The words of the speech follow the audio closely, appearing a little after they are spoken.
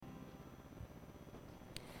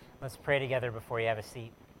Let's pray together before you have a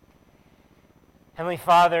seat. Heavenly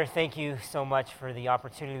Father, thank you so much for the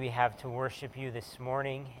opportunity we have to worship you this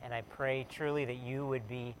morning, and I pray truly that you would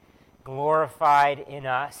be glorified in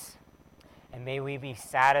us, and may we be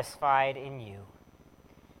satisfied in you,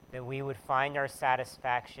 that we would find our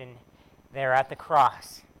satisfaction there at the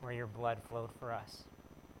cross where your blood flowed for us.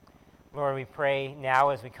 Lord, we pray now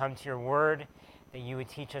as we come to your word that you would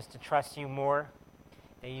teach us to trust you more,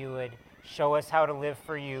 that you would show us how to live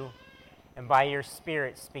for you, and by your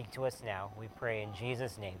Spirit speak to us now. We pray in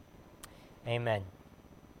Jesus' name. Amen.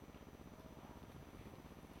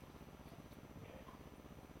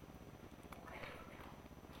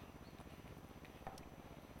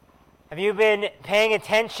 Have you been paying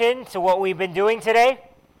attention to what we've been doing today?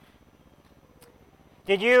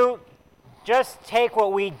 Did you just take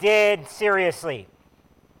what we did seriously?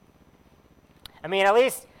 I mean, at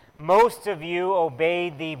least most of you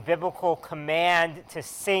obeyed the biblical command to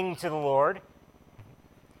sing to the Lord.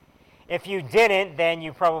 If you didn't, then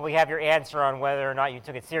you probably have your answer on whether or not you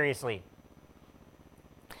took it seriously.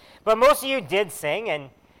 But most of you did sing,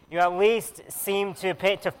 and you at least seemed to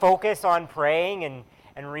focus on praying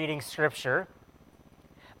and reading Scripture.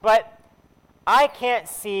 But I can't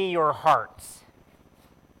see your hearts.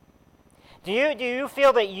 Do you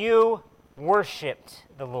feel that you worshiped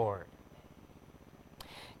the Lord?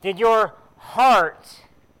 Did your heart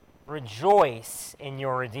rejoice in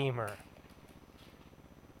your Redeemer?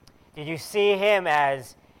 Did you see him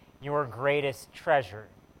as your greatest treasure?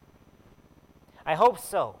 I hope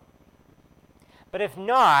so. But if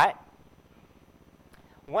not,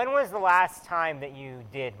 when was the last time that you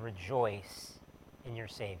did rejoice in your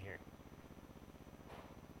Savior?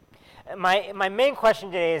 My main question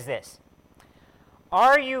today is this: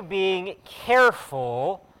 are you being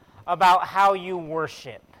careful about how you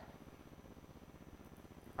worship?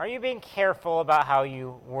 Are you being careful about how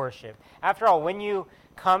you worship? After all, when you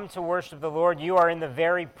come to worship the Lord, you are in the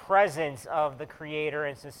very presence of the Creator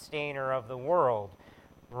and Sustainer of the world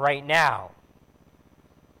right now.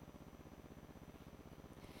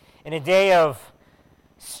 In a day of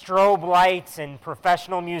strobe lights and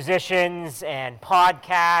professional musicians and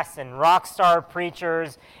podcasts and rock star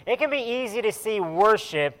preachers, it can be easy to see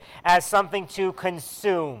worship as something to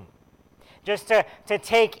consume. Just to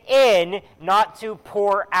take in, not to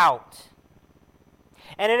pour out.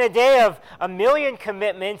 And in a day of a million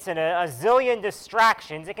commitments and a zillion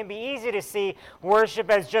distractions, it can be easy to see worship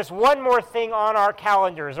as just one more thing on our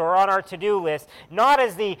calendars or on our to-do list, not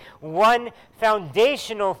as the one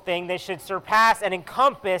foundational thing that should surpass and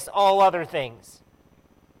encompass all other things.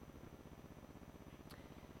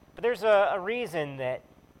 But there's a reason that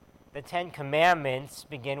the Ten Commandments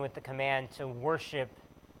begin with the command to worship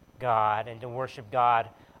God and to worship God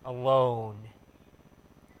alone.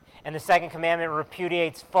 And the second commandment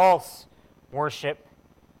repudiates false worship.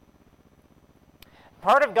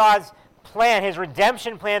 Part of God's plan, his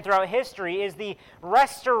redemption plan throughout history, is the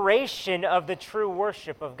restoration of the true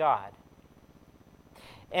worship of God.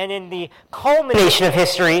 And in the culmination of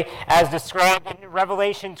history, as described in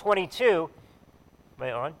Revelation 22,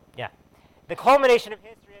 the culmination of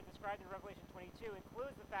history as described in Revelation 22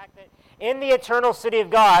 includes the fact that in the eternal city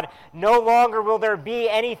of God, no longer will there be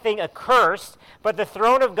anything accursed, but the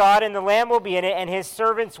throne of God and the Lamb will be in it, and his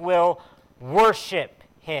servants will worship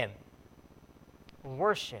him.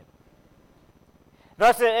 Worship.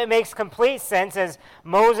 Thus, it makes complete sense as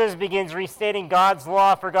Moses begins restating God's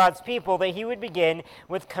law for God's people that he would begin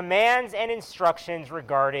with commands and instructions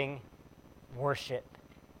regarding worship,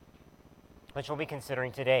 which we'll be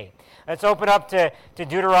considering today. Let's open up to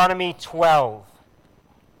Deuteronomy 12.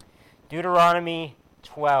 Deuteronomy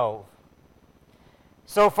 12.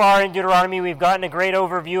 So far in Deuteronomy, we've gotten a great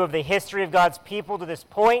overview of the history of God's people to this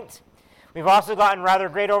point. We've also gotten rather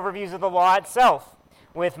great overviews of the law itself,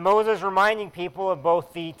 with Moses reminding people of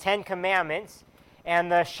both the Ten Commandments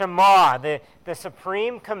and the Shema, the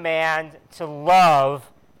supreme command to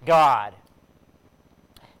love God.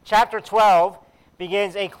 Chapter 12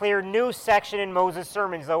 begins a clear new section in Moses'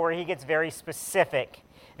 sermons, though, where he gets very specific.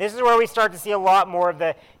 This is where we start to see a lot more of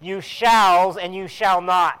the you shalls and you shall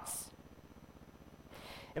nots.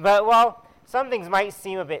 But while some things might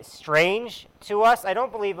seem a bit strange to us, I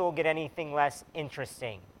don't believe it will get anything less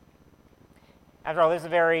interesting. After all, this is a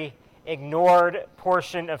very ignored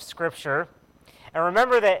portion of Scripture. And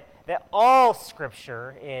remember that all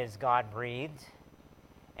Scripture is God-breathed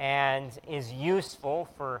and is useful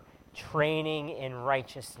for training in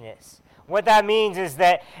righteousness. What that means is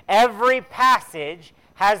that every passage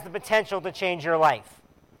has the potential to change your life,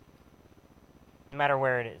 no matter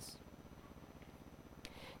where it is.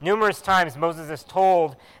 Numerous times Moses has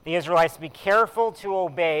told the Israelites to be careful to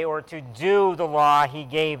obey or to do the law he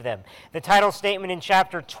gave them. The title statement in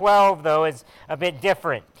chapter 12, though, is a bit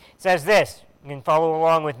different. It says this, you can follow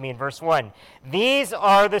along with me in verse 1. These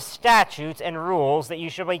are the statutes and rules that you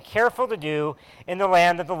shall be careful to do in the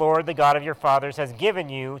land that the Lord, the God of your fathers, has given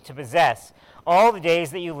you to possess all the days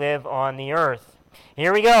that you live on the earth.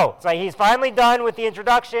 Here we go. So he's finally done with the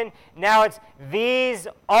introduction. Now it's these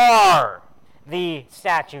are the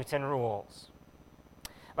statutes and rules.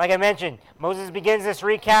 Like I mentioned, Moses begins this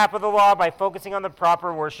recap of the law by focusing on the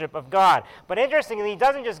proper worship of God. But interestingly, he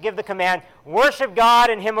doesn't just give the command, worship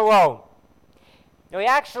God and him alone. No, he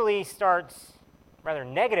actually starts rather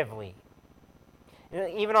negatively,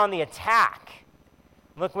 even on the attack.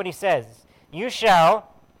 Look what he says. You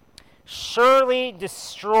shall surely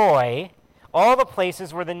destroy all the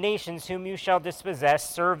places where the nations whom you shall dispossess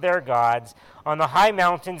serve their gods, on the high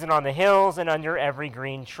mountains and on the hills and under every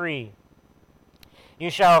green tree. You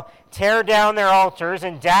shall tear down their altars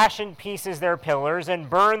and dash in pieces their pillars and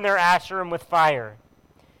burn their Asherim with fire.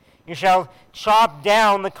 You shall chop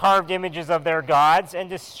down the carved images of their gods and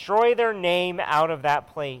destroy their name out of that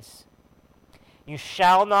place. You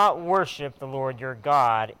shall not worship the Lord your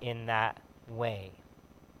God in that way.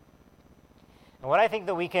 And what I think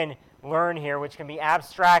that we can learn here, which can be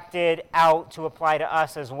abstracted out to apply to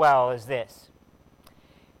us as well, is this.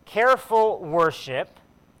 Careful worship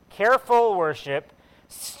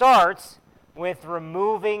starts with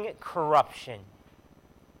removing corruption.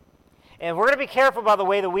 And if we're going to be careful about the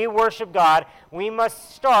way that we worship God, we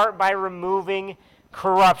must start by removing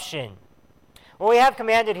corruption. What we have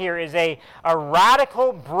commanded here is a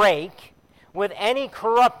radical break with any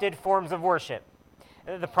corrupted forms of worship.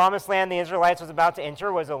 The promised land the Israelites was about to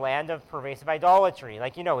enter was a land of pervasive idolatry.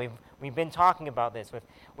 Like you know, we've been talking about this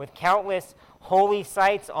with countless holy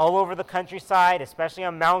sites all over the countryside, especially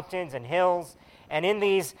on mountains and hills. And in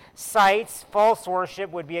these sites, false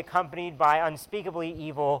worship would be accompanied by unspeakably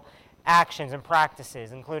evil actions and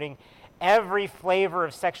practices, including every flavor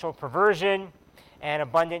of sexual perversion and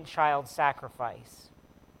abundant child sacrifice.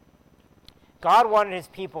 God wanted his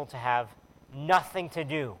people to have nothing to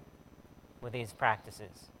do with these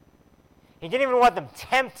practices. He didn't even want them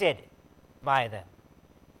tempted by them.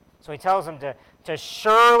 So he tells them to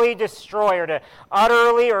surely destroy or to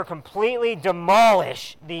utterly or completely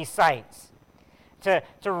demolish these sites, to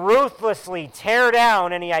ruthlessly tear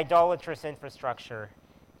down any idolatrous infrastructure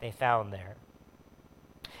they found there.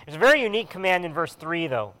 There's a very unique command in verse 3,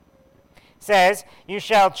 though. It says, you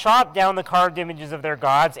shall chop down the carved images of their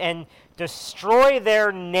gods and destroy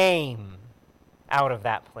their name out of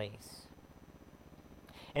that place.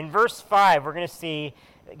 In verse 5, we're going to see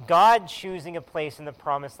God choosing a place in the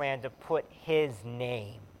promised land to put his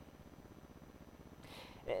name.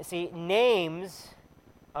 See, names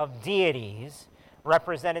of deities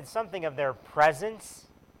represented something of their presence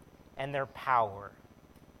and their power.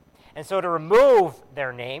 And so to remove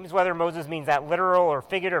their names, whether Moses means that literal or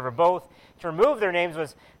figurative or both, to remove their names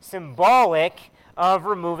was symbolic of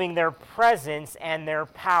removing their presence and their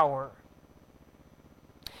power.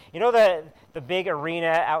 You know the big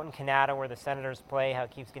arena out in Canada where the Senators play, how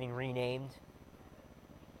it keeps getting renamed?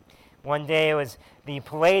 One day it was the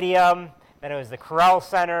Palladium, then it was the Corral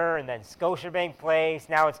Center, and then Scotiabank Place.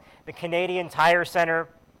 Now it's the Canadian Tire Center.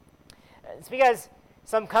 It's because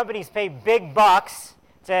some companies pay big bucks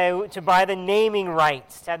to buy the naming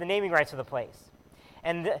rights, to have the naming rights of the place.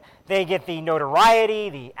 And they get the notoriety,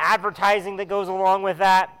 the advertising that goes along with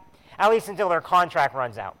that, at least until their contract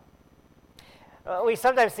runs out. We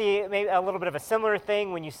sometimes see maybe a little bit of a similar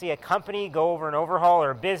thing when you see a company go over an overhaul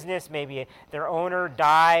or a business, maybe their owner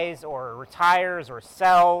dies or retires or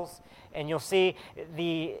sells, and you'll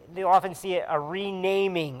often see a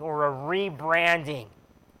renaming or a rebranding.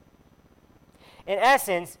 In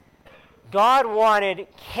essence, God wanted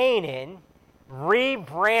Canaan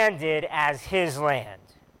rebranded as his land.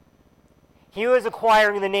 He was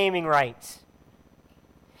acquiring the naming rights.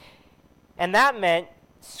 And that meant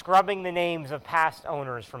scrubbing the names of past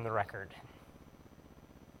owners from the record.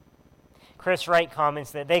 Chris Wright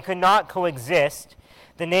comments that they could not coexist.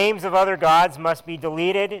 The names of other gods must be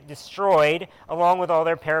deleted, destroyed, along with all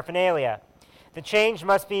their paraphernalia. The change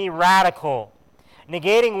must be radical.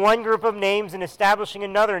 Negating one group of names and establishing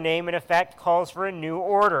another name, in effect, calls for a new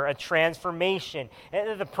order, a transformation.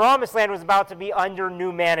 The promised land was about to be under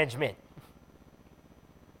new management.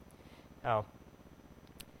 Of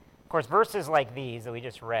course, verses like these that we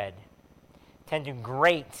just read tend to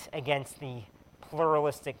grate against the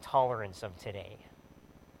pluralistic tolerance of today.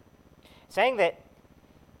 Saying that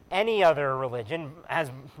any other religion,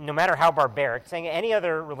 no matter how barbaric, saying any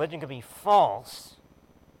other religion could be false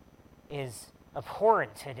is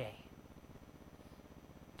abhorrent today.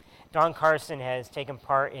 Don Carson has taken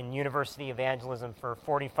part in university evangelism for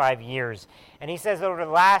 45 years, and he says that over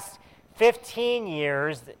the last 15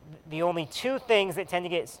 years, the only two things that tend to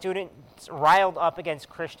get students riled up against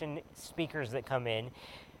Christian speakers that come in,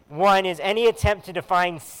 one is any attempt to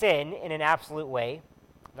define sin in an absolute way,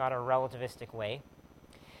 not a relativistic way,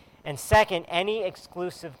 and second, any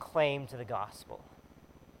exclusive claim to the gospel.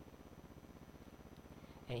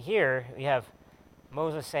 And here we have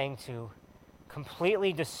Moses saying to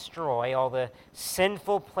completely destroy all the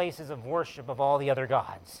sinful places of worship of all the other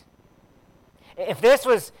gods. If this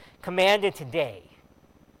was commanded today,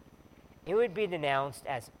 it would be denounced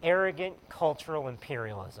as arrogant cultural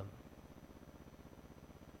imperialism.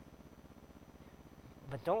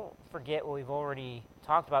 But don't forget what we've already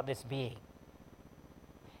talked about this being.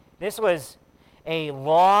 This was a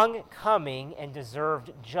long coming and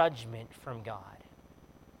deserved judgment from God.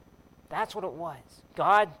 That's what it was.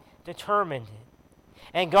 God determined it.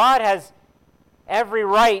 And God has every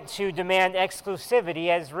right to demand exclusivity,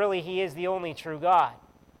 as really he is the only true God.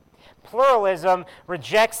 Pluralism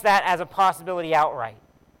rejects that as a possibility outright.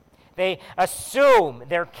 They assume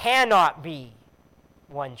there cannot be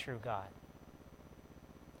one true God.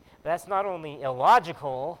 But that's not only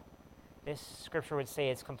illogical, this scripture would say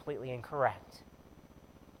it's completely incorrect.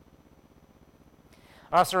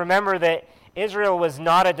 Also remember that Israel was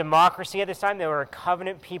not a democracy at this time. They were a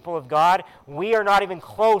covenant people of God. We are not even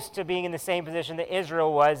close to being in the same position that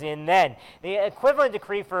Israel was in then. The equivalent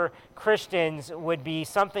decree for Christians would be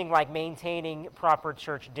something like maintaining proper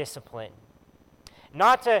church discipline.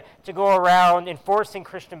 Not to go around enforcing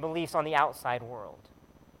Christian beliefs on the outside world.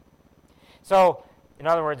 So, in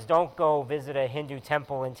other words, don't go visit a Hindu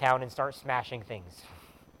temple in town and start smashing things.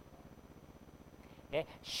 Okay?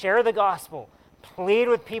 Share the gospel. Plead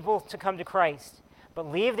with people to come to Christ, but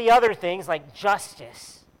leave the other things like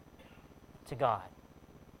justice to God.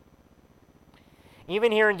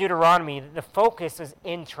 Even here in Deuteronomy, the focus is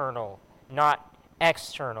internal, not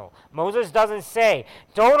external. Moses doesn't say,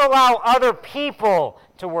 don't allow other people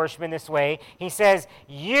to worship in this way. He says,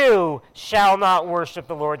 you shall not worship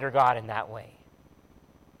the Lord your God in that way.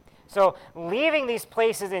 So leaving these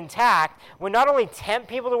places intact would not only tempt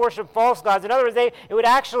people to worship false gods, in other words, it could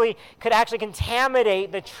actually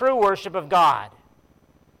contaminate the true worship of God.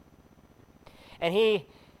 And he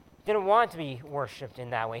didn't want to be worshipped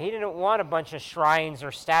in that way. He didn't want a bunch of shrines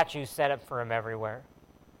or statues set up for him everywhere.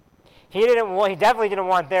 He definitely didn't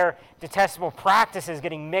want their detestable practices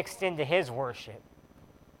getting mixed into his worship.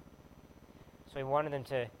 So he wanted them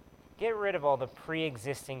to get rid of all the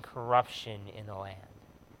pre-existing corruption in the land.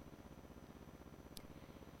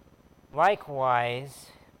 Likewise,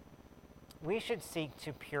 we should seek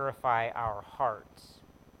to purify our hearts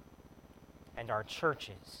and our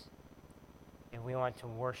churches if we want to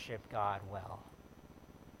worship God well.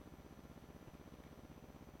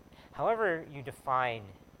 However you define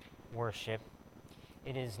worship,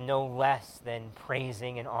 it is no less than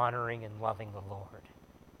praising and honoring and loving the Lord.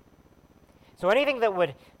 So anything that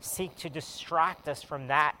would seek to distract us from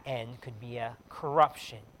that end could be a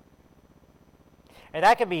corruption. And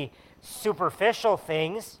that could be superficial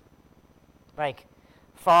things like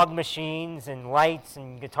fog machines and lights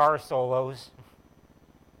and guitar solos.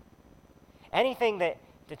 Anything that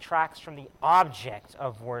detracts from the object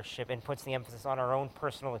of worship and puts the emphasis on our own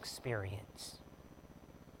personal experience.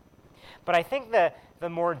 But I think the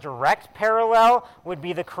more direct parallel would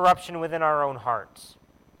be the corruption within our own hearts.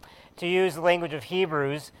 To use the language of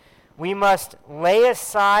Hebrews, we must lay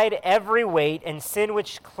aside every weight and sin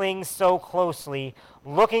which clings so closely,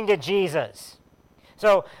 looking to Jesus.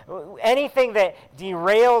 So anything that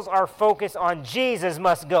derails our focus on Jesus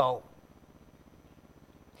must go.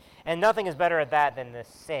 And nothing is better at that than the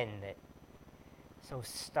sin that so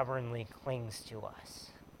stubbornly clings to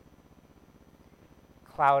us,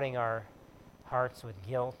 clouding our hearts with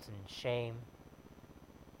guilt and shame,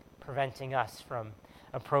 preventing us from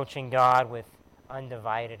approaching God with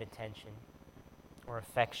undivided attention or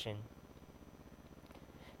affection.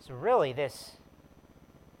 So really, this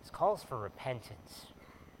calls for repentance.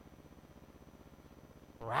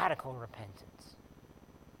 Radical repentance.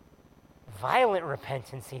 Violent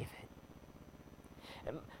repentance, even.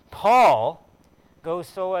 And Paul goes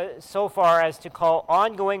so far as to call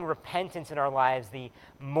ongoing repentance in our lives the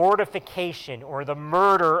mortification or the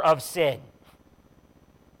murder of sin.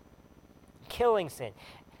 Killing sin.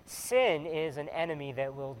 Sin is an enemy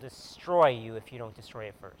that will destroy you if you don't destroy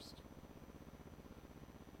it first.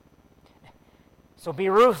 So be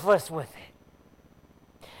ruthless with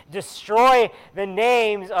it. destroy the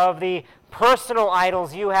names of the personal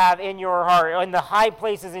idols you have in your heart, in the high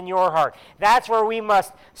places in your heart. That's where we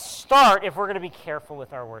must start if we're going to be careful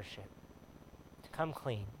with our worship. To come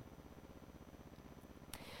clean.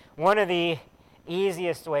 One of the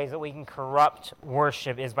easiest ways that we can corrupt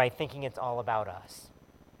worship is by thinking it's all about us.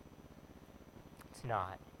 It's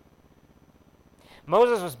not.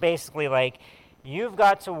 Moses was basically like, you've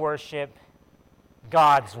got to worship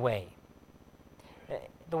God's way.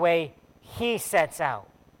 The way he sets out.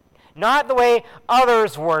 Not the way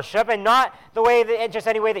others worship, and not the way that, just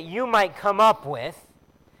any way that you might come up with.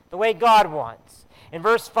 The way God wants. In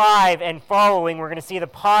verse 5 and following, we're going to see the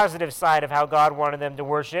positive side of how God wanted them to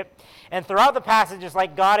worship. And throughout the passage, it's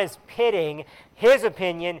like God is pitting his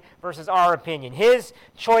opinion versus our opinion. His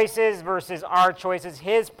choices versus our choices.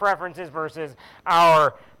 His preferences versus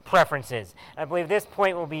our preferences. I believe this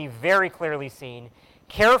point will be very clearly seen.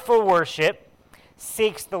 Careful worship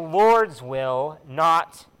seeks the Lord's will,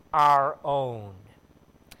 not our own.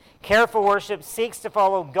 Careful worship seeks to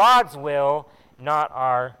follow God's will, not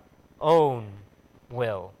our own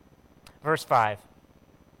will. Verse 5.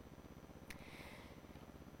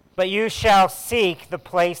 But you shall seek the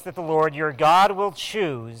place that the Lord your God will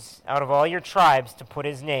choose out of all your tribes to put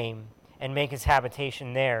his name and make his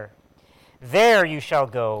habitation there. There you shall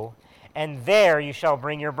go, and there you shall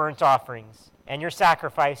bring your burnt offerings, and your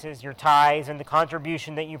sacrifices, your tithes, and the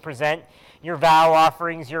contribution that you present, your vow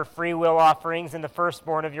offerings, your freewill offerings, and the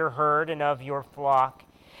firstborn of your herd and of your flock.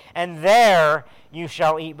 And there you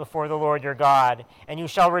shall eat before the Lord your God, and you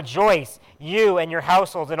shall rejoice, you and your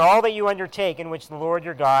households, in all that you undertake in which the Lord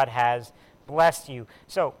your God has blessed you.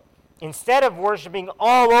 So, instead of worshiping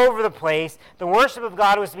all over the place, the worship of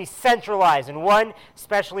God was to be centralized in one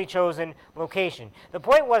specially chosen location. The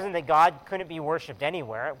point wasn't that God couldn't be worshipped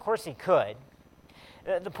anywhere. Of course he could.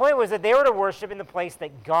 The point was that they were to worship in the place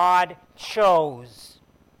that God chose.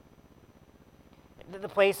 The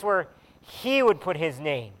place where he would put his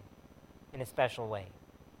name in a special way,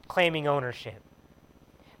 claiming ownership.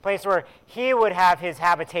 A place where he would have his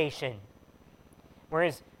habitation, where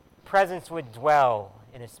his presence would dwell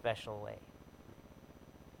in a special way.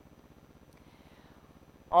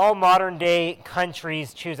 All modern day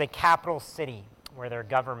countries choose a capital city where their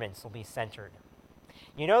governments will be centered.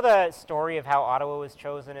 You know the story of how Ottawa was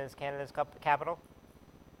chosen as Canada's capital?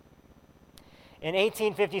 In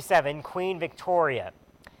 1857, Queen Victoria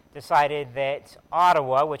decided that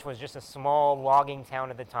Ottawa, which was just a small logging town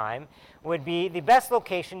at the time, would be the best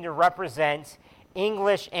location to represent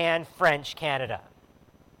English and French Canada.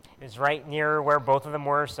 It was right near where both of them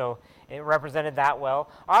were, so it represented that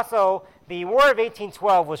well. Also, the War of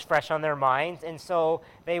 1812 was fresh on their minds, and so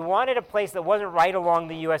they wanted a place that wasn't right along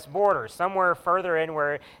the U.S. border, somewhere further in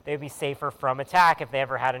where they would be safer from attack if they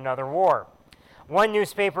ever had another war. One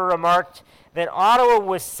newspaper remarked that Ottawa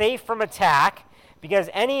was safe from attack because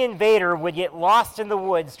any invader would get lost in the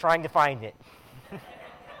woods trying to find it.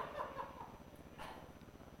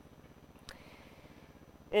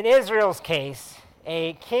 In Israel's case,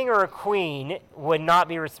 a king or a queen would not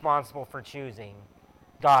be responsible for choosing.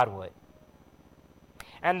 God would.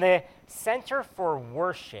 And the center for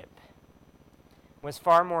worship was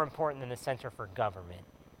far more important than the center for government.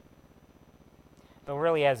 Though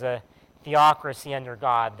really as a theocracy under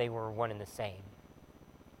God, they were one and the same.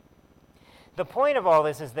 The point of all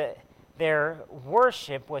this is that their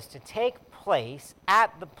worship was to take place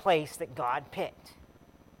at the place that God picked.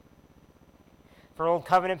 For Old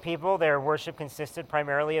Covenant people, their worship consisted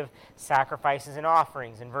primarily of sacrifices and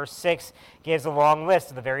offerings. And verse 6 gives a long list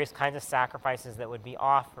of the various kinds of sacrifices that would be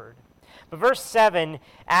offered. But verse 7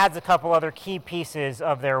 adds a couple other key pieces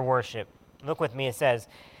of their worship. Look with me, it says,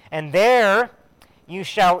 "And there you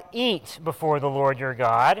shall eat before the Lord your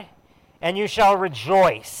God, and you shall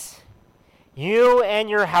rejoice, you and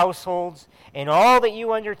your households, in all that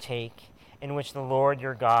you undertake, in which the Lord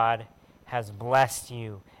your God has blessed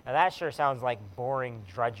you." Now that sure sounds like boring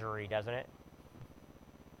drudgery, doesn't it?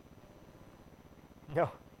 No,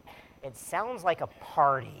 it sounds like a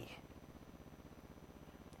party.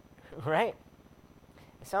 Right?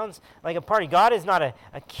 It sounds like a party. God is not a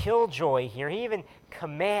killjoy here. He even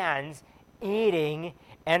commands eating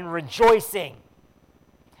and rejoicing.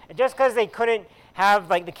 And just because they couldn't have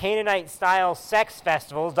like the Canaanite-style sex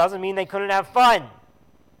festivals doesn't mean they couldn't have fun.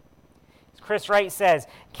 Chris Wright says,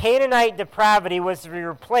 Canaanite depravity was to be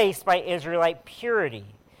replaced by Israelite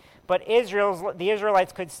purity. But the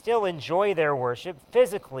Israelites could still enjoy their worship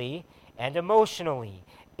physically and emotionally,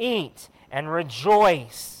 eat and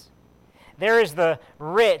rejoice. there is the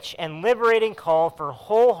rich and liberating call for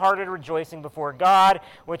wholehearted rejoicing before God,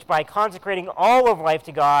 which by consecrating all of life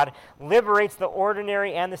to God, liberates the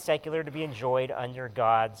ordinary and the secular to be enjoyed under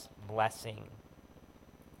God's blessing.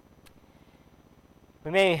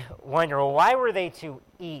 We may wonder, well, why were they to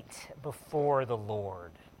eat before the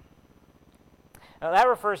Lord? Now, that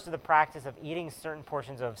refers to the practice of eating certain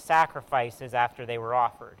portions of sacrifices after they were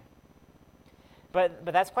offered. But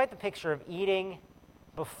that's quite the picture of eating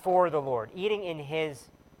before the Lord, eating in His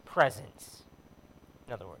presence,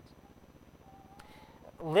 in other words.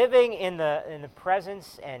 Living in the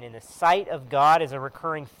presence and in the sight of God is a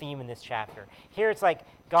recurring theme in this chapter. Here it's like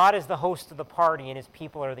God is the host of the party and His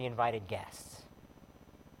people are the invited guests.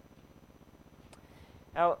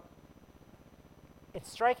 Now,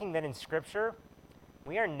 it's striking that in Scripture,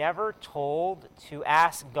 we are never told to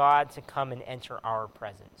ask God to come and enter our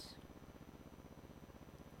presence.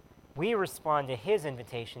 We respond to His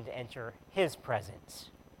invitation to enter His presence.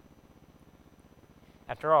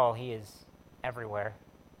 After all, He is everywhere,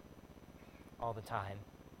 all the time.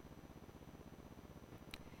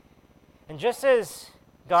 And just as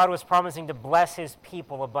God was promising to bless His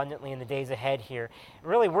people abundantly in the days ahead here,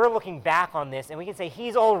 really we're looking back on this and we can say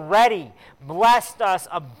He's already blessed us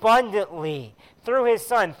abundantly through His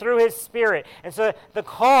Son, through His Spirit. And so the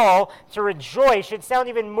call to rejoice should sound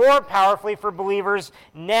even more powerfully for believers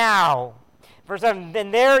now. Verse 7,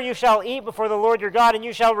 then there you shall eat before the Lord your God, and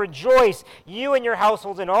you shall rejoice, you and your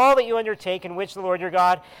households, in all that you undertake, in which the Lord your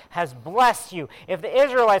God has blessed you. If the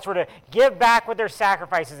Israelites were to give back with their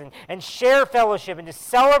sacrifices and share fellowship and to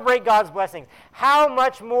celebrate God's blessings, how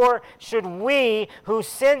much more should we, whose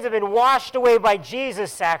sins have been washed away by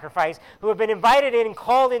Jesus' sacrifice, who have been invited in and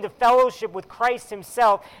called into fellowship with Christ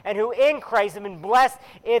Himself, and who in Christ have been blessed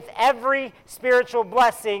with every spiritual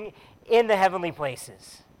blessing in the heavenly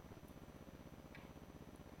places?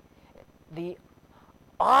 The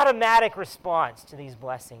automatic response to these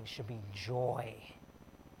blessings should be joy.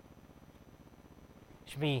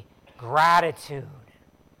 Should be gratitude.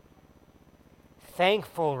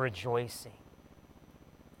 Thankful rejoicing.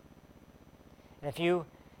 And if you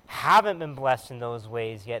haven't been blessed in those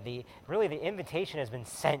ways yet, the invitation has been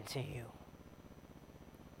sent to you.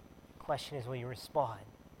 The question is, will you respond?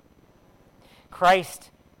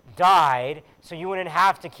 Christ died so you wouldn't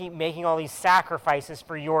have to keep making all these sacrifices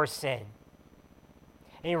for your sin.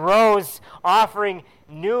 And He rose, offering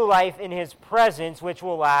new life in His presence, which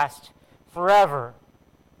will last forever.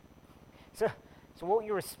 So won't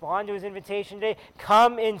you respond to His invitation today?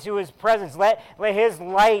 Come into His presence. Let His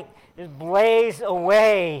light just blaze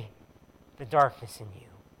away the darkness in you.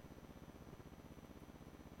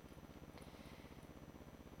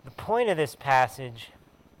 The point of this passage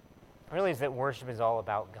really is that worship is all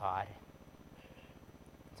about God.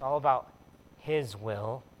 It's all about His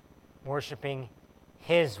will, worshiping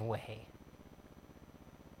His way.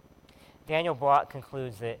 Daniel Block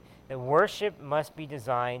concludes that worship must be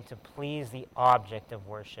designed to please the object of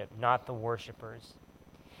worship, not the worshipers.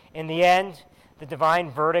 In the end, the divine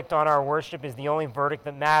verdict on our worship is the only verdict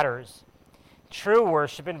that matters. True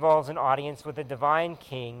worship involves an audience with a divine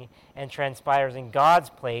King and transpires in God's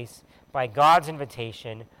place by God's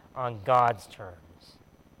invitation on God's terms.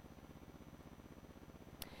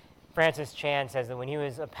 Francis Chan says that when he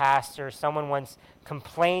was a pastor, someone once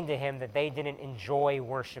complained to him that they didn't enjoy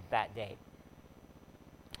worship that day.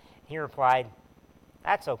 He replied,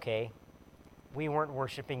 "That's okay. We weren't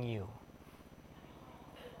worshiping you."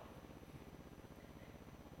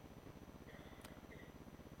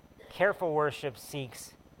 Careful worship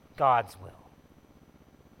seeks God's will,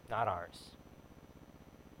 not ours.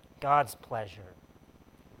 God's pleasure,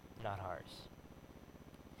 not ours.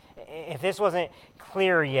 If this wasn't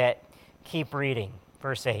clear yet, keep reading.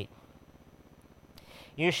 Verse 8.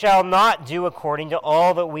 You shall not do according to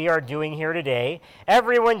all that we are doing here today,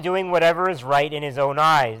 everyone doing whatever is right in his own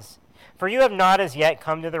eyes. For you have not as yet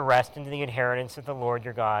come to the rest into the inheritance that the Lord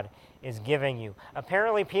your God is giving you.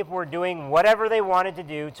 Apparently, people were doing whatever they wanted to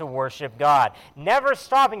do to worship God, never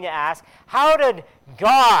stopping to ask, how did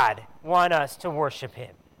God want us to worship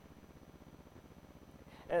Him?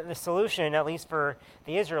 The solution, at least for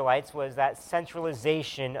the Israelites, was that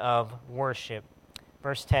centralization of worship.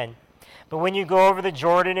 Verse 10, but when you go over the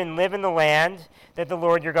Jordan and live in the land that the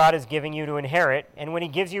Lord your God is giving you to inherit, and when He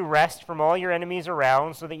gives you rest from all your enemies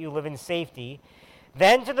around so that you live in safety,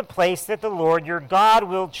 Then to the place that the Lord your God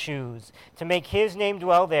will choose, to make his name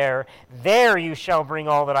dwell there. There you shall bring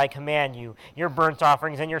all that I command you, your burnt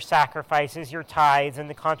offerings and your sacrifices, your tithes and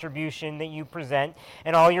the contribution that you present,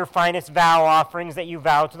 and all your finest vow offerings that you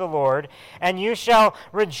vow to the Lord. And you shall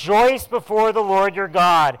rejoice before the Lord your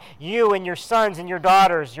God, you and your sons and your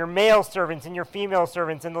daughters, your male servants and your female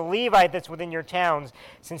servants, and the Levite that's within your towns,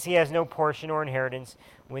 since he has no portion or inheritance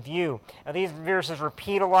with you. Now these verses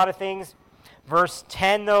repeat a lot of things. Verse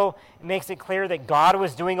 10, though, makes it clear that God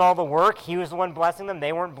was doing all the work. He was the one blessing them.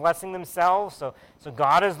 They weren't blessing themselves, so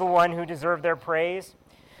God is the one who deserved their praise.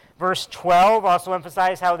 Verse 12 also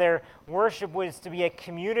emphasized how their worship was to be a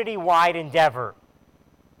community-wide endeavor.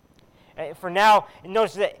 For now,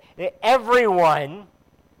 notice that everyone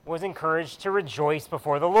was encouraged to rejoice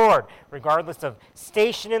before the Lord, regardless of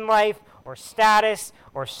station in life, or status,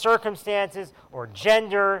 or circumstances, or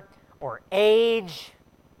gender, or age.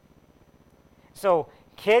 So,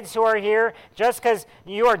 kids who are here, just because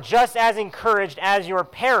you are just as encouraged as your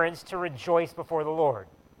parents to rejoice before the Lord.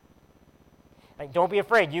 Like, don't be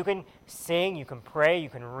afraid. You can sing, you can pray, you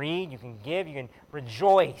can read, you can give, you can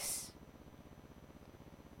rejoice.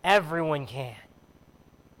 Everyone can.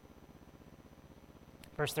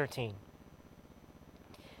 Verse 13.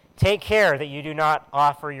 Take care that you do not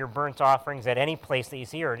offer your burnt offerings at any place that you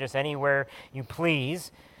see, or just anywhere you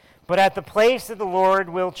please, but at the place that the Lord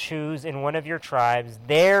will choose in one of your tribes,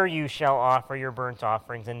 there you shall offer your burnt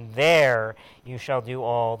offerings, and there you shall do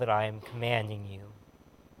all that I am commanding you.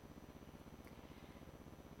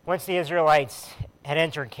 Once the Israelites had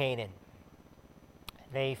entered Canaan,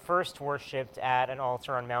 they first worshipped at an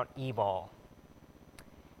altar on Mount Ebal.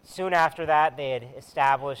 Soon after that, they had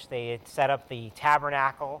set up the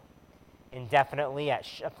tabernacle indefinitely at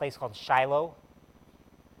a place called Shiloh.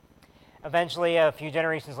 Eventually, a few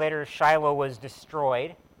generations later, Shiloh was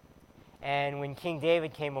destroyed. And when King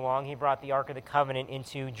David came along, he brought the Ark of the Covenant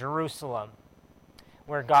into Jerusalem,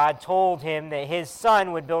 where God told him that his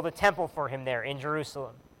son would build a temple for him there in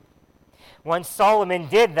Jerusalem. Once Solomon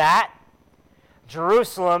did that,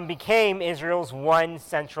 Jerusalem became Israel's one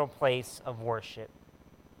central place of worship.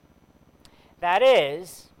 That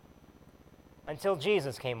is, until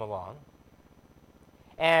Jesus came along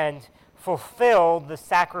and fulfilled the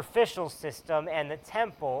sacrificial system and the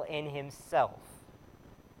temple in himself.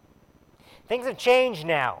 Things have changed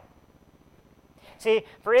now. See,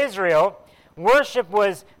 for Israel, worship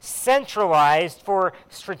was centralized for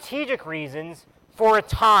strategic reasons for a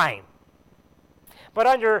time. But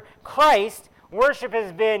under Christ, worship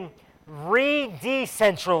has been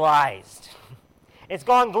re-decentralized. It's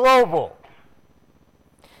gone global.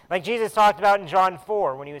 Like Jesus talked about in John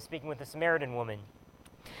 4 when he was speaking with the Samaritan woman.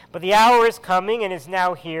 But the hour is coming and is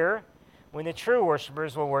now here when the true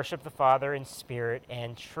worshipers will worship the Father in spirit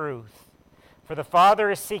and truth. For the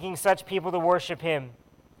Father is seeking such people to worship him.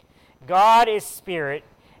 God is spirit,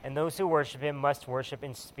 and those who worship him must worship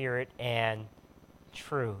in spirit and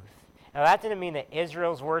truth. Now that didn't mean that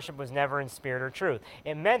Israel's worship was never in spirit or truth.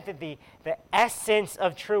 It meant that the essence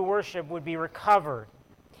of true worship would be recovered,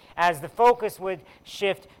 as the focus would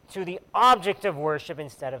shift to the object of worship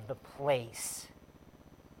instead of the place.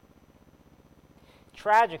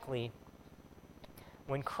 Tragically,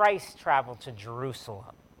 when Christ traveled to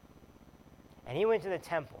Jerusalem and he went to the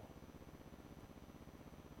temple,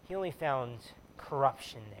 he only found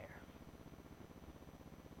corruption there.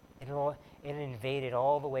 It invaded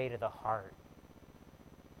all the way to the heart.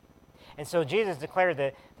 And so Jesus declared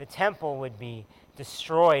that the temple would be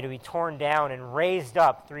destroyed, would be torn down, and raised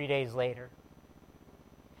up 3 days later.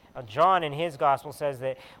 Now, John in his gospel says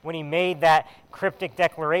that when he made that cryptic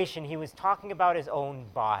declaration, he was talking about his own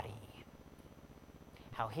body,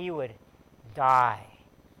 how he would die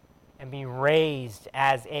and be raised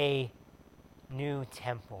as a new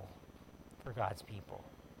temple for God's people.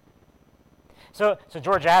 So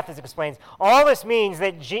George Athas explains, all this means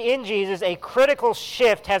that in Jesus a critical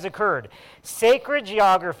shift has occurred. Sacred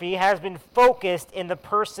geography has been focused in the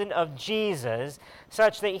person of Jesus,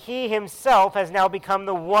 such that he himself has now become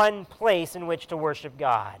the one place in which to worship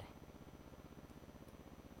God.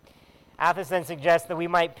 Athas then suggests that we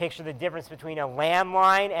might picture the difference between a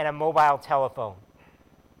landline and a mobile telephone.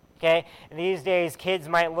 Okay? And these days, kids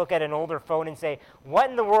might look at an older phone and say, what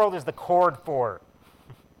in the world is the cord for?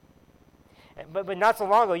 But not so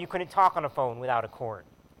long ago, you couldn't talk on a phone without a cord,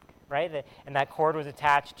 right? And that cord was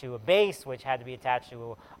attached to a base, which had to be attached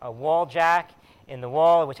to a wall jack in the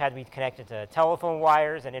wall, which had to be connected to telephone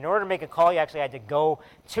wires. And in order to make a call, you actually had to go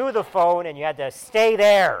to the phone, and you had to stay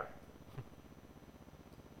there.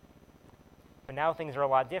 But now things are a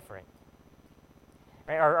lot different.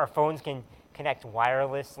 Right? Our phones can connect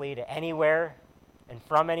wirelessly to anywhere and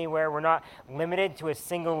from anywhere. We're not limited to a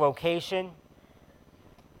single location.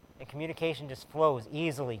 And communication just flows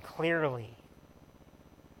easily, clearly.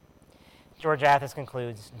 George Athas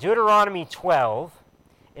concludes, Deuteronomy 12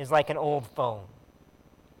 is like an old phone.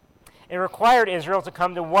 It required Israel to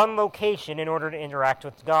come to one location in order to interact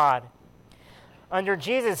with God. Under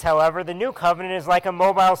Jesus, however, the new covenant is like a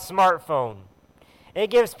mobile smartphone. It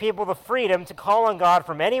gives people the freedom to call on God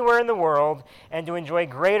from anywhere in the world and to enjoy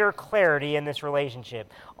greater clarity in this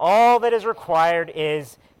relationship. All that is required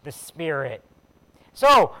is the Spirit.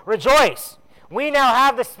 So, rejoice. We now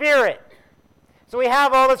have the Spirit. So we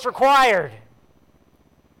have all that's required.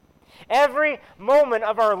 Every moment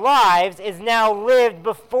of our lives is now lived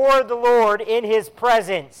before the Lord in His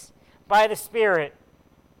presence by the Spirit.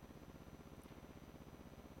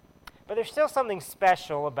 But there's still something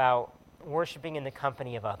special about worshiping in the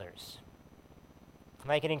company of others.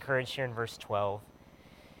 Like it encouraged here in verse 12.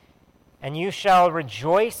 And you shall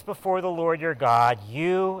rejoice before the Lord your God,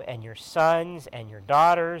 you and your sons and your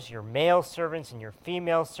daughters, your male servants and your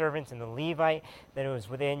female servants, and the Levite that was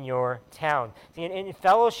within your town. See, in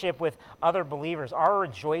fellowship with other believers, our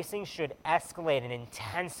rejoicing should escalate and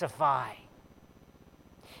intensify.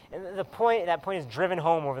 And that point is driven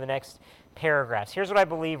home over the next paragraphs. Here's what I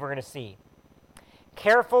believe we're going to see.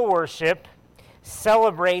 Careful worship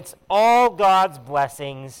celebrates all God's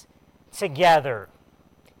blessings together.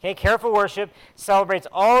 Okay, careful worship celebrates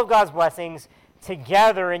all of God's blessings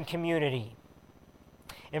together in community.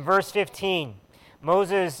 In verse 15,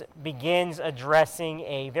 Moses begins addressing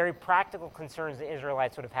a very practical concerns the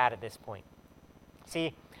Israelites would have had at this point.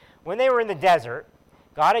 See, when they were in the desert,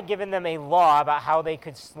 God had given them a law about how they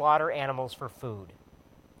could slaughter animals for food.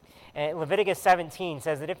 And Leviticus 17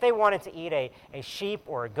 says that if they wanted to eat a sheep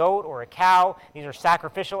or a goat or a cow, these are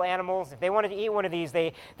sacrificial animals, if they wanted to eat one of these,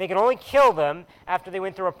 they could only kill them after they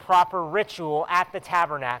went through a proper ritual at the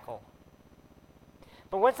tabernacle.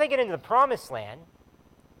 But once they get into the promised land,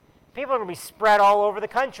 people are going to be spread all over the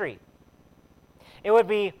country. It would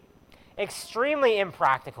be extremely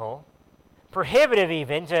impractical, prohibitive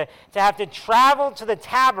even, to have to travel to the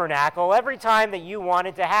tabernacle every time that you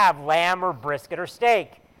wanted to have lamb or brisket or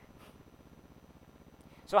steak.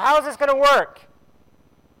 So how is this going to work?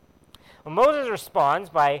 Well, Moses responds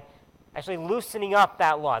by actually loosening up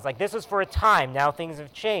that law. It's like this was for a time. Now things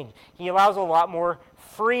have changed. He allows a lot more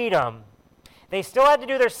freedom. They still had to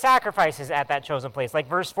do their sacrifices at that chosen place, like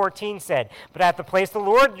verse 14 said. But at the place the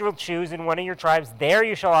Lord will choose in one of your tribes, there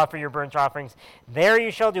you shall offer your burnt offerings. There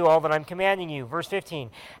you shall do all that I'm commanding you. Verse 15.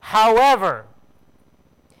 However,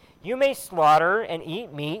 you may slaughter and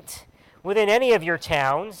eat meat within any of your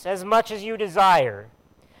towns as much as you desire,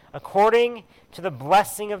 according to the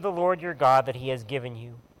blessing of the Lord your God that He has given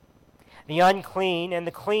you. The unclean and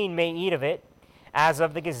the clean may eat of it, as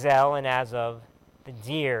of the gazelle and as of the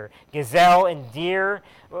deer. Gazelle and deer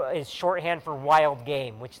is shorthand for wild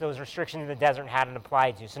game, which those restrictions in the desert hadn't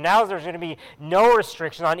applied to. So now there's going to be no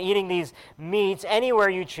restriction on eating these meats anywhere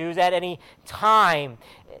you choose at any time.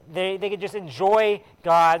 They could just enjoy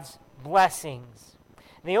God's blessings.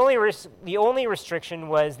 The only restriction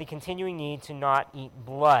was the continuing need to not eat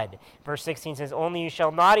blood. Verse 16 says, only you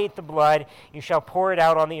shall not eat the blood, you shall pour it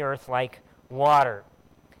out on the earth like water.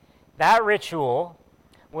 That ritual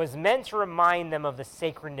was meant to remind them of the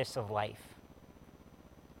sacredness of life.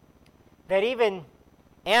 That even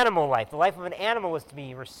animal life, the life of an animal, was to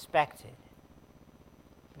be respected.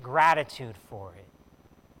 Gratitude for it.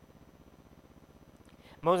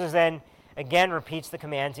 Moses then again repeats the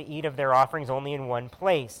command to eat of their offerings only in one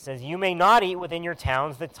place. It says, you may not eat within your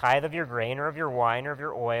towns the tithe of your grain or of your wine or of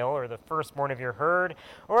your oil or the firstborn of your herd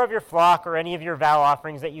or of your flock or any of your vow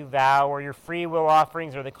offerings that you vow or your free will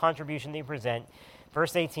offerings or the contribution that you present.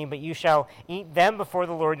 Verse 18, but you shall eat them before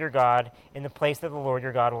the Lord your God in the place that the Lord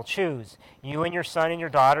your God will choose. You and your son and your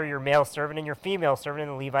daughter, your male servant and your female servant,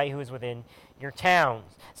 and the Levite who is within your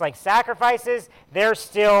towns. It's like sacrifices, they're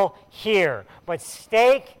still here. But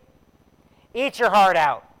steak, eat your heart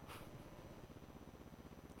out.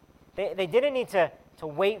 They didn't need to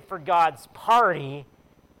wait for God's party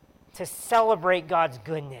to celebrate God's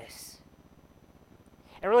goodness.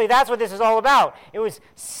 And really, that's what this is all about. It was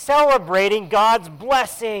celebrating God's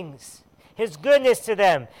blessings, His goodness to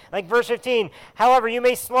them. Like verse 15, however, you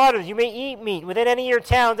may slaughter, you may eat meat within any of your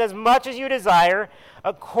towns as much as you desire,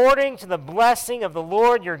 according to the blessing of the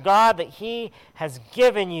Lord your God that He has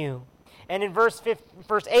given you. And in verse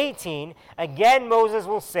 18, again Moses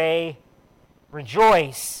will say,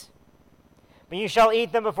 rejoice. But you shall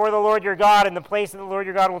eat them before the Lord your God in the place that the Lord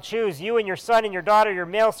your God will choose. You and your son and your daughter, your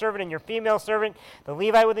male servant and your female servant, the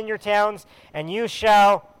Levite within your towns, and you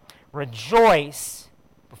shall rejoice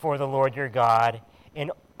before the Lord your God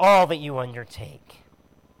in all that you undertake.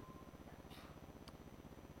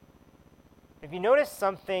 Have you noticed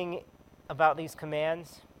something about these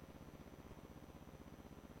commands?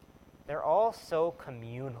 They're all so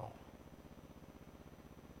communal.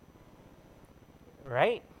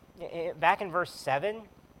 Right? Back in verse 7,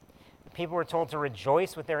 people were told to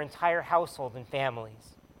rejoice with their entire household and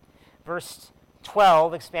families. Verse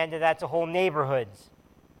 12 expanded that to whole neighborhoods.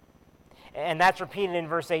 And that's repeated in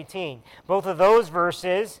verse 18. Both of those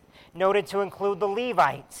verses noted to include the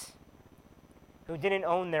Levites, who didn't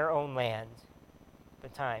own their own land at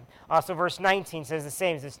the time. Also, verse 19 says the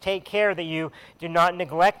same. It says, take care that you do not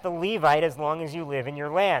neglect the Levite as long as you live in your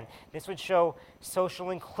land. This would show social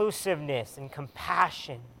inclusiveness and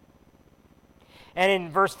compassion. And in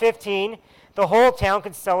verse 15, the whole town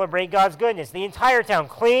could celebrate God's goodness. The entire town,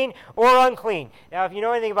 clean or unclean. Now, if you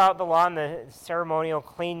know anything about the law and the ceremonial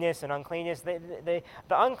cleanness and uncleanness, the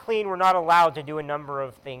unclean were not allowed to do a number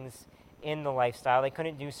of things in the lifestyle. They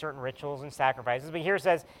couldn't do certain rituals and sacrifices. But here it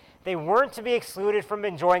says they weren't to be excluded from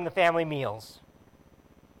enjoying the family meals.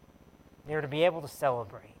 They were to be able to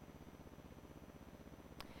celebrate.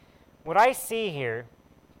 What I see here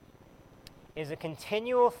is a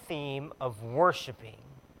continual theme of worshiping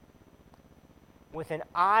with an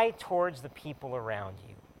eye towards the people around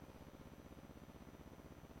you.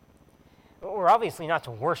 We're obviously not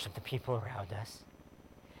to worship the people around us,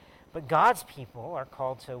 but God's people are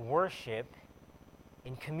called to worship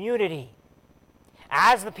in community,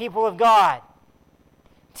 as the people of God,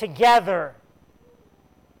 together.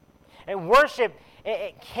 And worship,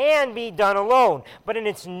 it can be done alone, but in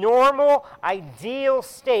its normal, ideal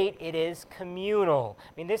state, it is communal.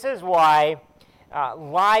 I mean, this is why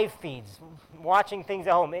live feeds, watching things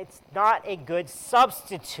at home, it's not a good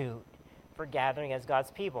substitute for gathering as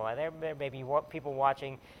God's people. There may be people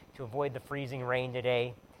watching to avoid the freezing rain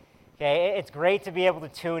today. Okay, it's great to be able to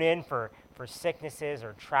tune in for sicknesses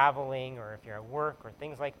or traveling or if you're at work or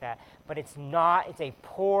things like that, but it's a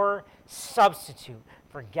poor substitute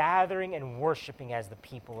for gathering and worshiping as the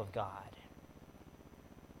people of God.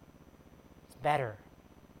 It's better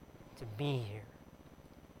to be here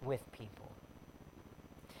with people.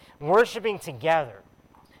 Worshiping together,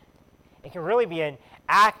 it can really be an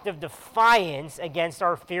act of defiance against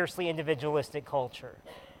our fiercely individualistic culture.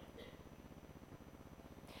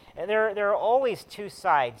 And there are always two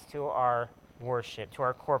sides to our worship, to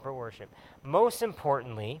our corporate worship. Most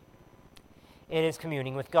importantly, it is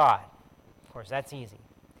communing with God. Of course, that's easy.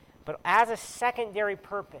 But as a secondary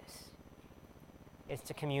purpose, it's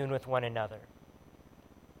to commune with one another.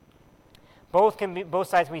 Both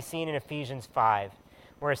sides can be seen in Ephesians 5,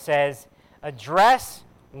 where it says, address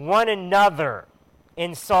one another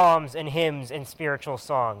in psalms and hymns and spiritual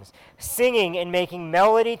songs, singing and making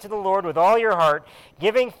melody to the Lord with all your heart,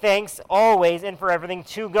 giving thanks always and for everything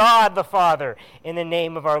to God the Father in the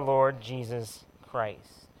name of our Lord Jesus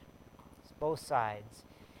Christ. It's both sides,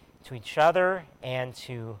 to each other and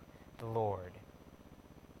to the Lord.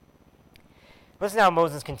 Listen how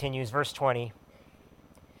Moses continues, verse 20. It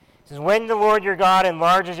says, when the Lord your God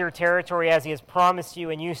enlarges your territory as he has promised you,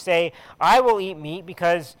 and you say, I will eat meat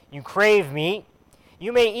because you crave meat,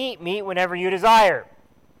 you may eat meat whenever you desire.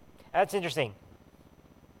 That's interesting.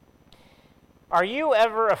 Are you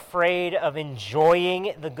ever afraid of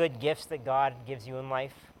enjoying the good gifts that God gives you in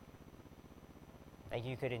life? Like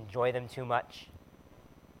you could enjoy them too much?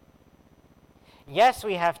 Yes,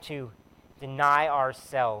 we have to deny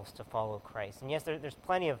ourselves to follow Christ. And yes, there's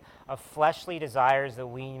plenty of fleshly desires that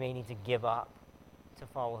we may need to give up to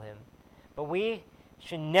follow him. But we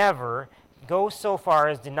should never go so far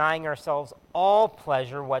as denying ourselves all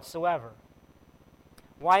pleasure whatsoever.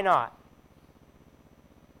 Why not?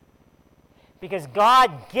 Because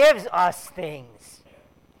God gives us things,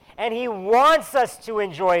 and he wants us to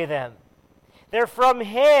enjoy them. They're from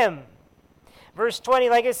him. Verse 20,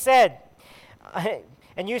 like I said,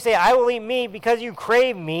 and you say, I will eat meat because you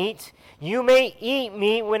crave meat. You may eat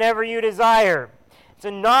meat whenever you desire. So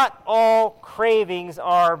not all cravings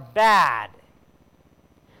are bad.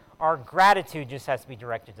 Our gratitude just has to be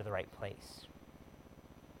directed to the right place.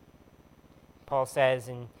 Paul says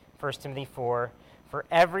in 1 Timothy 4, for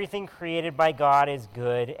everything created by God is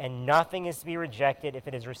good, and nothing is to be rejected if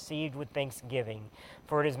it is received with thanksgiving,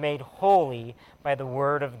 for it is made holy by the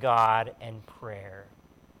word of God and prayer.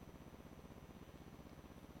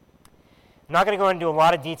 I'm not going to go into a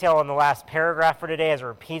lot of detail on the last paragraph for today, as it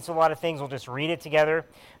repeats a lot of things. We'll just read it together.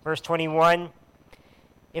 Verse 21,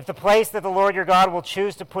 if the place that the Lord your God will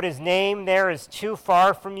choose to put his name there is too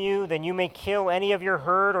far from you, then you may kill any of your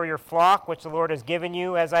herd or your flock which the Lord has given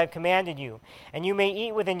you, as I have commanded you, and you may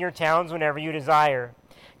eat within your towns whenever you desire.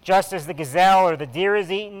 Just as the gazelle or the deer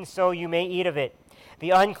is eaten, so you may eat of it. The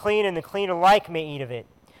unclean and the clean alike may eat of it.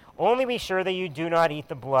 Only be sure that you do not eat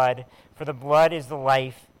the blood, for the blood is the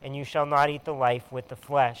life, and you shall not eat the life with the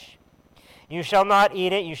flesh. You shall not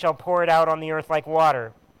eat it, you shall pour it out on the earth like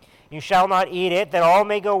water. You shall not eat it, that all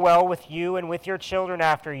may go well with you and with your children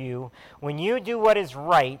after you, when you do what is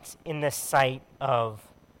right in the sight of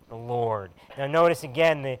the Lord. Now notice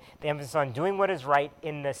again the emphasis on doing what is right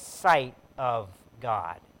in the sight of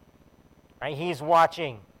God. Right? He's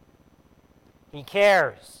watching. He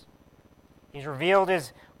cares. He's revealed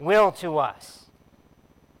his will to us.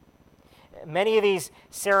 Many of these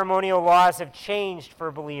ceremonial laws have changed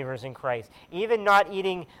for believers in Christ. Even not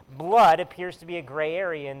eating blood appears to be a gray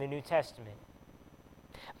area in the New Testament.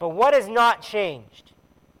 But what has not changed?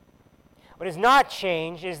 What has not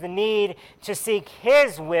changed is the need to seek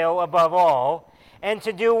his will above all and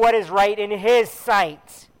to do what is right in his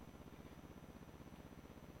sight.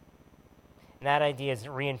 And that idea is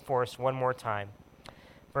reinforced one more time.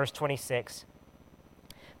 Verse 26.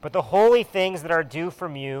 But the holy things that are due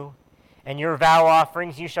from you and your vow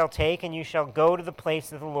offerings you shall take, and you shall go to the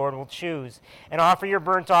place that the Lord will choose, and offer your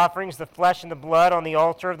burnt offerings, the flesh and the blood, on the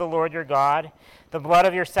altar of the Lord your God. The blood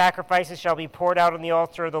of your sacrifices shall be poured out on the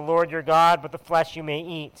altar of the Lord your God, but the flesh you may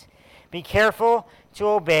eat. Be careful to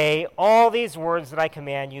obey all these words that I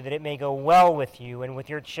command you, that it may go well with you and with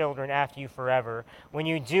your children after you forever, when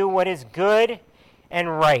you do what is good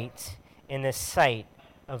and right in the sight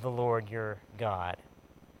of the Lord your God.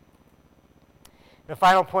 The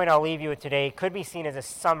final point I'll leave you with today could be seen as a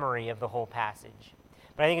summary of the whole passage,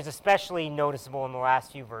 but I think it's especially noticeable in the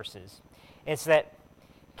last few verses. It's that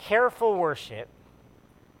careful worship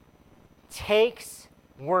takes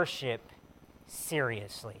worship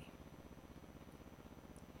seriously.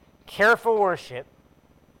 Careful worship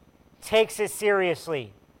takes it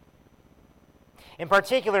seriously. In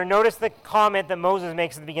particular, notice the comment that Moses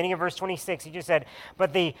makes at the beginning of verse 26. He just said,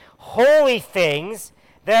 but the holy things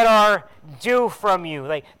that are due from you,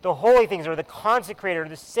 like the holy things or the consecrated or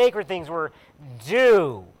the sacred things were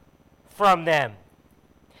due from them.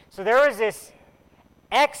 So there was this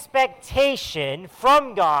expectation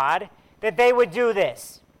from God that they would do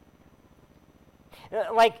this.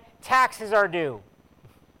 Like taxes are due,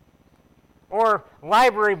 or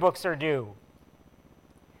library books are due,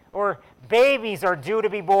 or babies are due to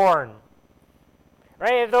be born.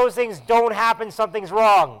 Right? If those things don't happen, something's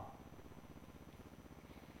wrong.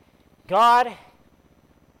 God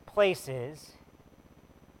places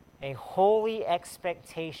a holy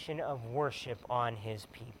expectation of worship on his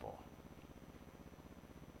people.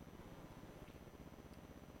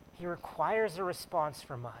 He requires a response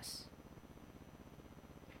from us.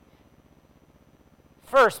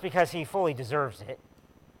 First, because he fully deserves it.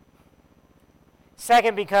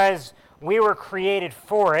 Second, because we were created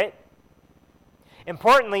for it.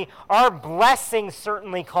 Importantly, our blessings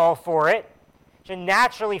certainly call for it, should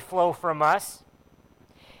naturally flow from us.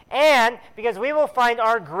 And because we will find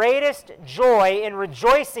our greatest joy in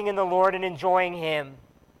rejoicing in the Lord and enjoying him.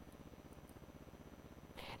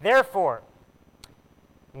 Therefore,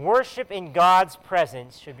 worship in God's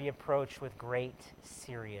presence should be approached with great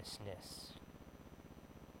seriousness.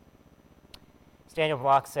 As Daniel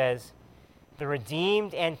Block says, the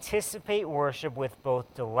redeemed anticipate worship with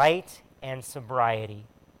both delight and sobriety.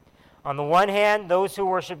 On the one hand, those who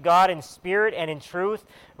worship God in spirit and in truth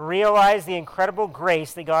realize the incredible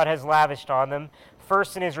grace that God has lavished on them,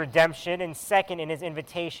 first in his redemption and second in his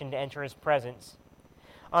invitation to enter his presence.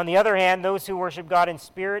 On the other hand, those who worship God in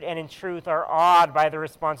spirit and in truth are awed by the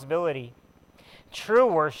responsibility. True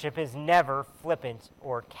worship is never flippant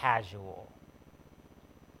or casual.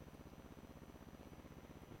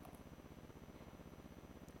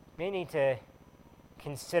 You may need to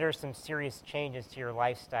consider some serious changes to your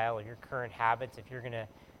lifestyle or your current habits if you're going to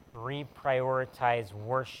reprioritize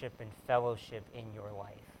worship and fellowship in your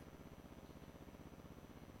life.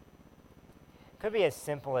 It could be as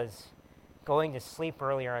simple as going to sleep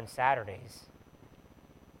earlier on Saturdays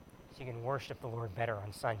so you can worship the Lord better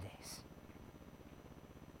on Sundays.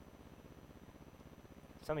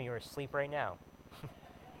 Some of you are asleep right now.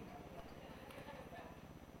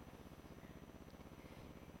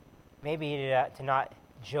 Maybe to not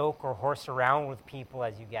joke or horse around with people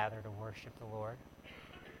as you gather to worship the Lord.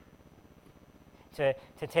 To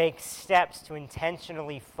take steps to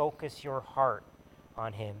intentionally focus your heart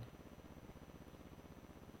on him.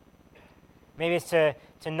 Maybe it's to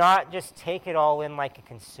not just take it all in like a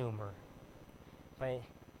consumer, but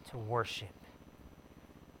to worship,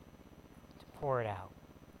 to pour it out.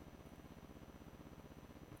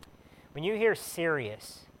 When you hear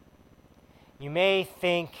serious, you may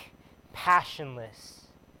think passionless,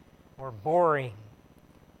 or boring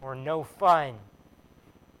or no fun.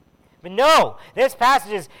 But no, this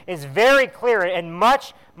passage is very clear and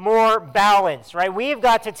much more balanced, right? We've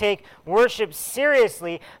got to take worship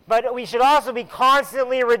seriously, but we should also be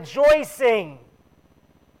constantly rejoicing.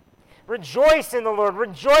 Rejoice in the Lord,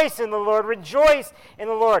 rejoice in the Lord, rejoice in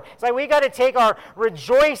the Lord. It's like we got to take our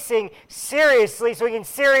rejoicing seriously so we can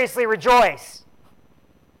seriously rejoice.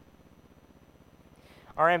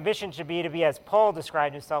 Our ambition should be to be, as Paul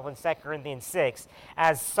described himself in 2 Corinthians 6,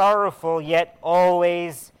 as sorrowful yet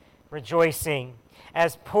always rejoicing,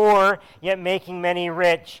 as poor yet making many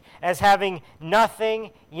rich, as having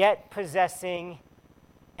nothing yet possessing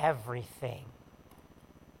everything.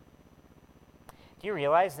 Do you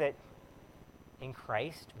realize that in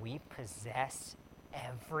Christ we possess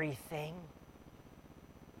everything?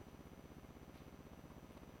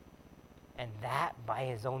 And that by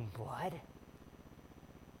his own blood?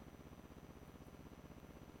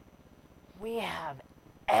 We have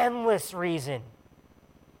endless reason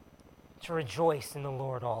to rejoice in the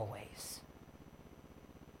Lord always.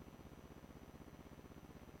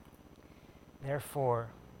 Therefore,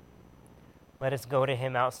 let us go to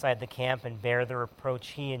him outside the camp and bear the reproach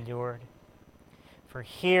he endured. For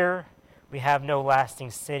here we have no lasting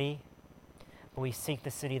city, but we seek the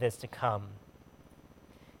city that's to come.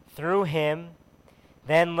 Through him,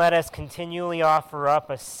 then let us continually offer up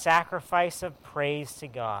a sacrifice of praise to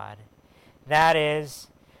God. That is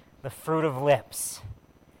the fruit of lips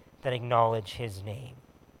that acknowledge his name.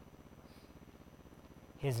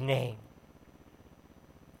 His name.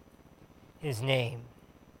 His name,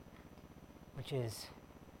 which is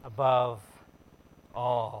above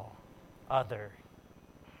all other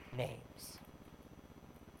names.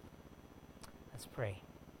 Let's pray.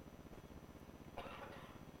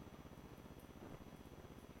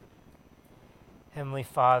 Heavenly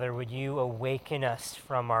Father, would you awaken us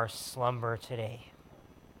from our slumber today?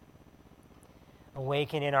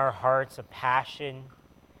 Awaken in our hearts a passion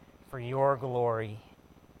for your glory,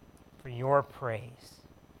 for your praise.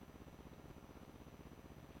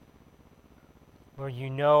 Lord, you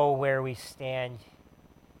know where we stand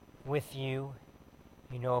with you.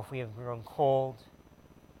 You know if we have grown cold.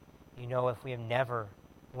 You know if we have never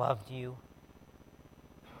loved you.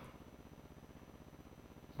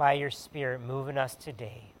 By your Spirit, move in us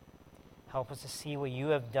today. Help us to see what you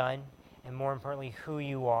have done, and more importantly, who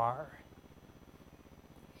you are.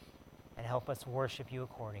 And help us worship you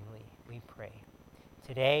accordingly, we pray.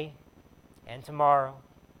 Today and tomorrow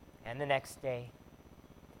and the next day,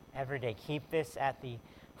 every day, keep this at the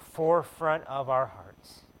forefront of our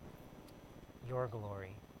hearts. Your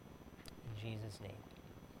glory. In Jesus' name,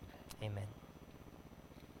 amen.